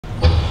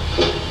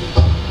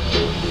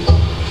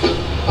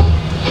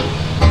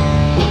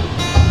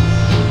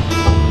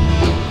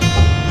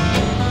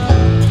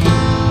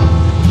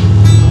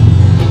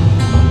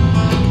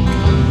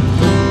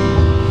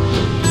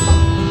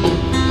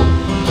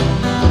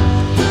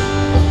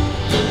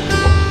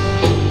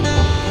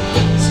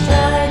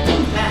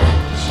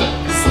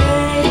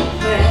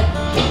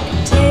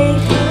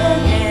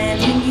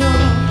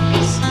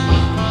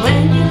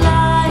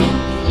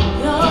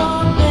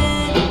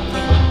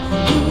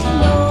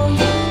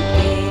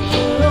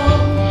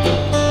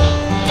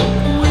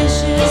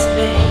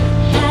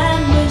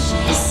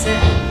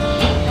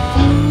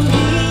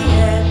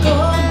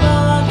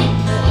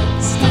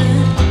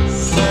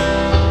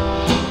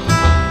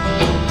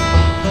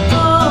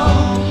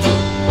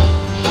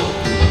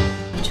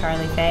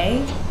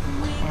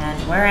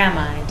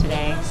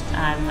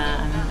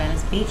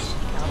Beach,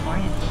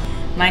 California.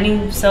 My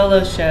new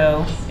solo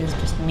show is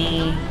just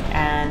me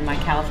and my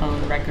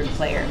Caliphone record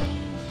player.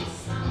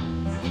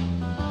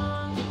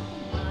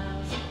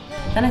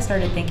 Then I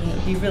started thinking it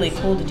would be really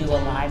cool to do a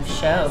live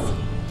show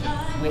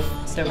with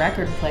the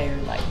record player,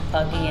 like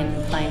plugging in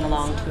and playing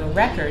along to a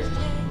record.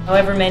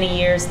 However many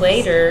years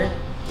later,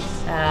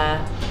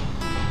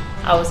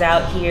 I was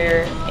out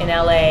here in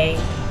LA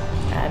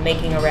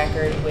making a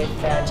record with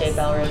Jay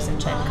Belrose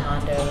and Jen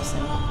Condos,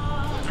 and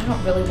I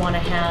don't really want to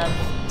have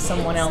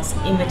someone else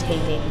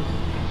imitating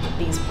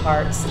these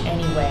parts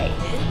anyway.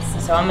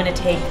 So I'm going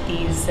to take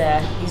these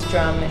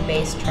drum and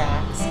bass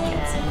tracks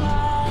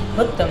and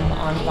put them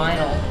on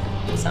vinyl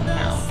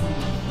somehow,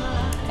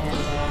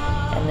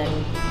 and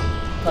then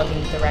plug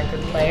into the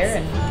record player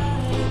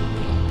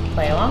and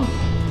play along.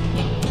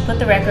 You put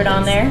the record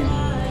on there,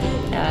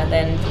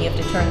 then you have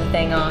to turn the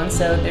thing on.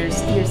 So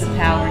here's the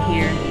power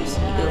here. You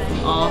go from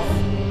off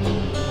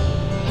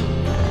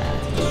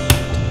to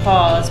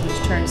pause, which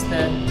turns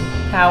the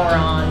power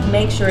on.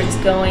 Make sure it's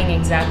going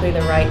exactly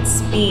the right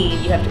speed.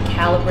 You have to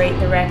calibrate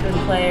the record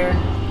player.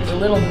 There's a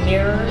little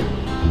mirror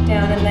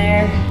down in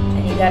there,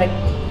 and you got to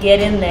get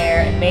in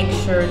there and make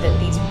sure that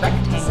these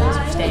rectangles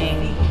are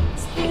staying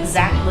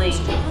exactly,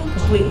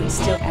 completely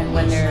still. And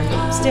when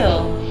they're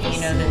still, you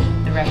know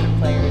that the record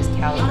player is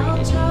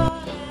calibrated.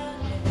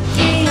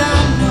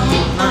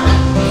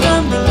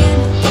 From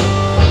beginning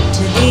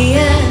to the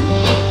end,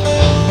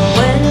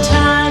 when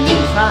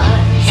timing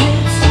finds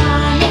its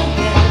time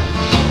again,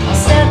 I'll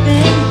step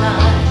in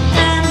line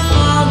and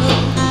follow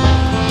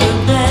the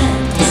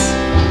bends.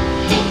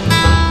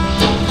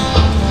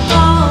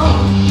 Oh,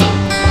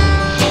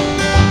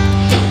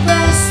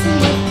 resting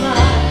with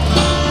my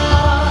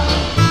heart.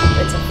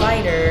 It's a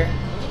Fighter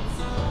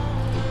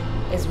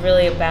is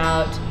really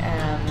about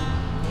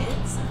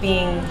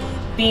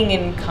being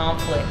in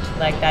conflict,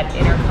 like that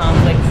inner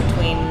conflict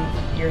between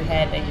your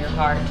head and your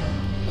heart.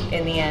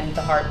 In the end,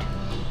 the heart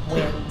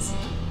wins,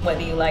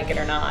 whether you like it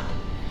or not.